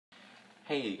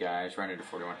Hey guys,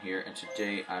 Rhino41 here, and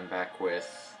today I'm back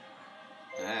with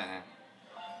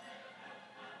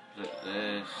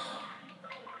this.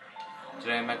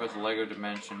 Today I'm back with LEGO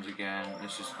Dimensions again.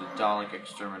 This is the Dalek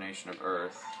Extermination of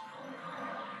Earth.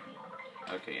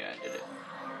 Okay, yeah, I did it.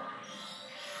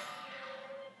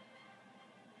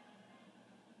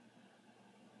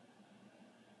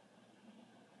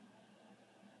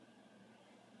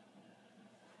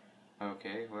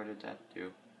 Okay, what did that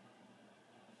do?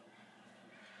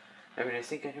 I mean, I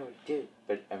think I know it did,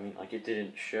 but I mean, like, it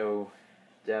didn't show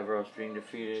Davros being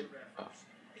defeated. Oh.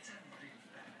 It's a really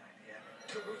bad idea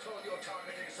to route all your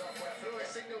targeting software through a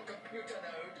single computer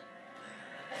node.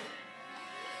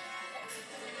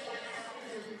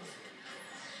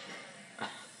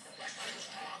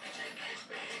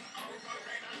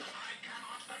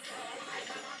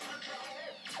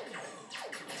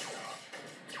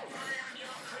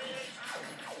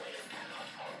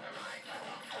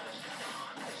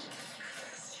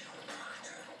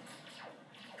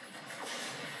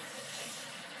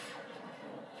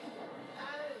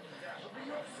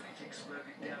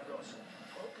 Exploding Davros.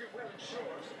 Hope you're well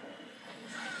insured.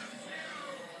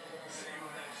 See you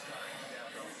next time,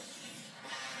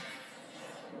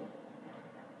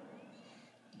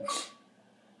 Davros.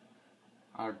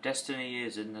 Our destiny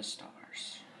is in the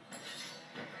stars.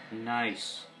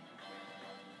 Nice.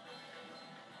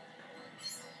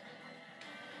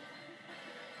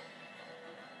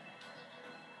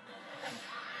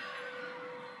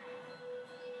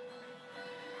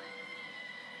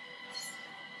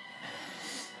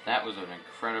 That was an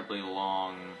incredibly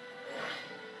long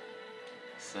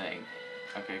thing.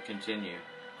 Okay, continue.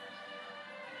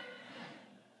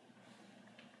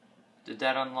 Did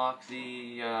that unlock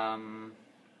the,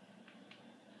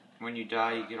 when you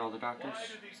die you get all the doctors? Why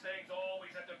do these things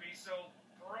always have to be so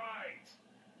bright?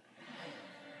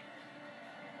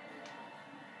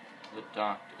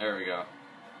 The there we go.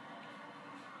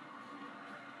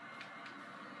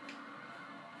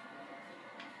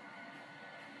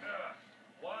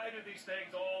 Why do these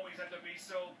things always have to be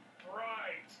so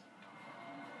bright?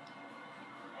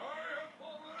 I have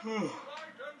fallen into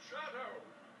light and shadow,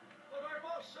 but I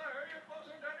must say it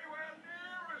wasn't anywhere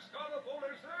near as colorful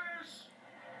as this.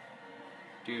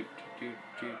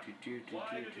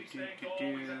 Why do these things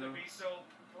always have to be so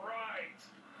bright?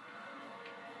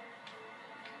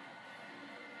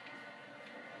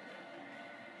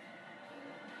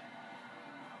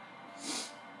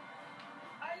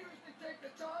 I usually take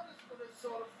the TARDIS for this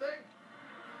sort of thing.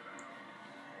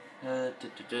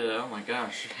 Oh my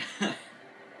gosh.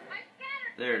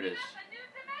 There it is. A new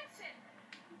dimension.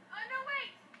 Oh no,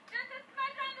 wait! There's a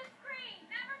smudge on the screen.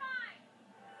 Never mind.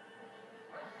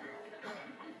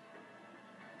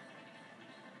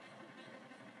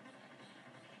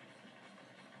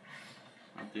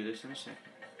 I'll do this in a second.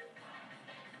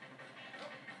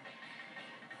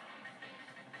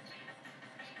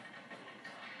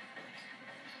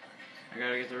 I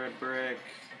gotta get the red brick.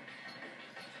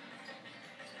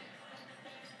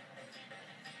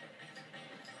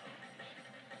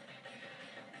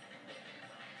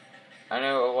 I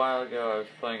know a while ago I was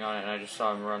playing on it and I just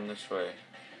saw him run this way.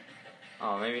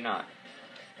 Oh, maybe not.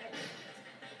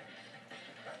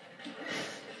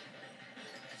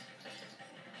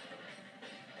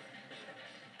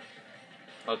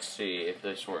 Let's see if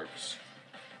this works.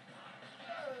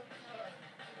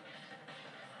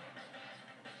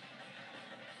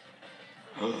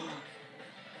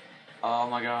 Oh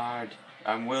my god.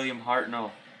 I'm William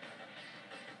Hartnell.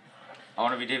 I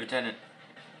want to be David Tennant.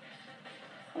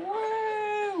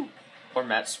 Woo! Or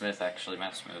Matt Smith, actually.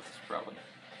 Matt Smith is probably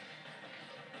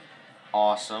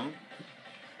awesome.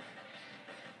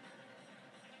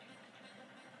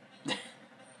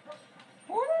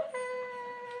 Woo!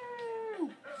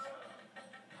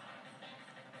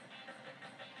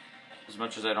 As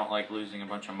much as I don't like losing a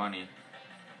bunch of money,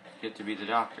 I get to be the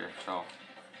doctor, so.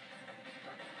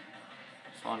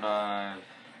 Swan dive.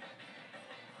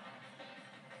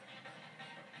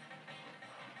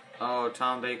 Oh,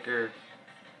 Tom Baker.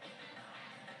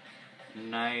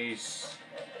 Nice.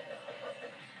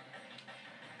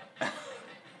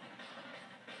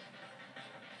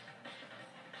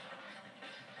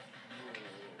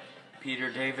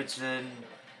 Peter Davidson.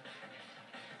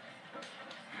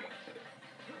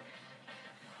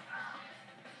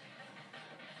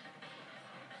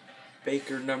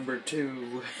 Baker number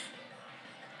 2.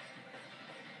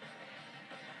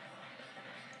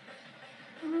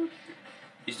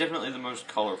 He's definitely the most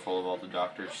colorful of all the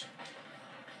doctors.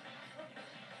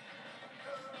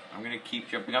 I'm gonna keep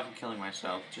jumping up and killing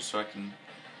myself just so I can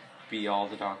be all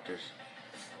the doctors.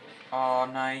 Oh,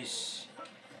 nice.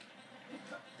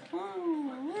 Woo!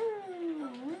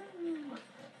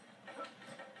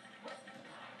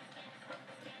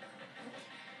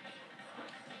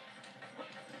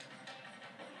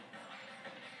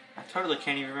 Totally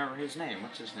can't even remember his name.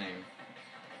 What's his name?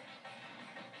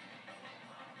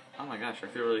 Oh my gosh, I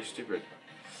feel really stupid.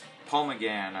 Paul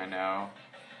McGann, I know.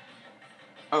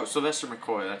 Oh, Sylvester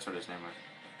McCoy, that's what his name was.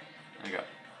 I got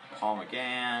Paul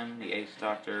McGann, the 8th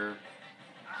Doctor.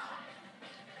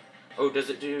 Oh, does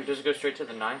it go straight to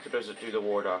the 9th, or does it do the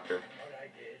War Doctor? What I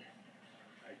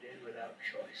did without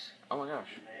choice. Oh my gosh.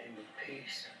 In the name of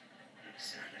peace and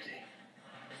sanity.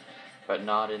 But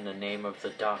not in the name of the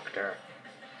Doctor.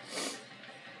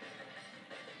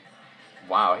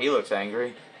 Wow, he looks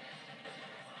angry.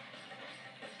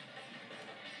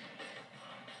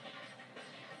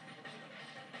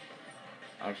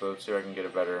 Actually, let's see if I can get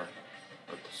it better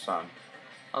with the sun.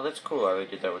 Oh, that's cool how they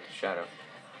did that with the shadow.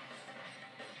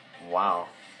 Wow.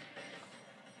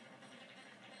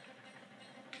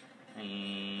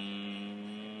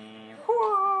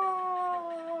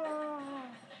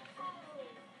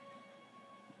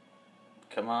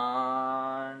 Come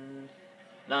on.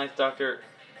 9th Doctor.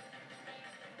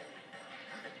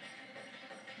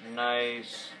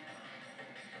 Nice.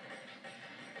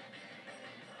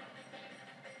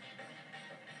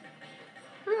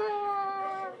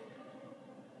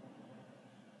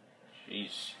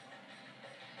 Jeez.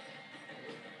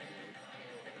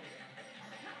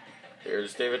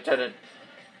 Here's David Tennant.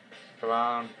 Come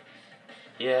on.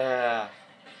 Yeah.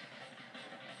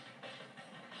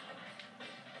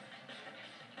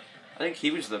 I think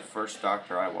he was the first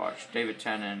Doctor I watched. David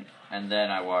Tennant, and then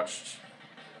I watched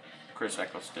Chris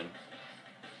Eccleston.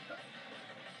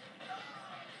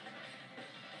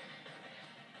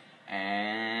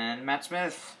 And Matt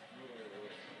Smith.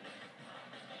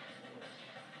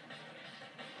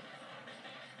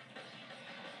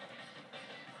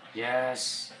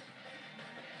 Yes.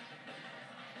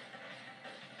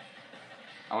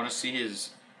 I want to see his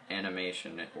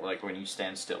animation, like when he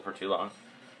stands still for too long.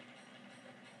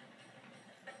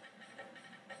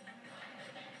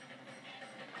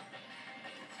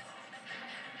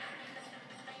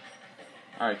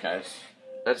 Alright guys,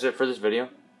 that's it for this video.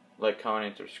 Like, comment,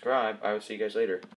 and subscribe. I will see you guys later.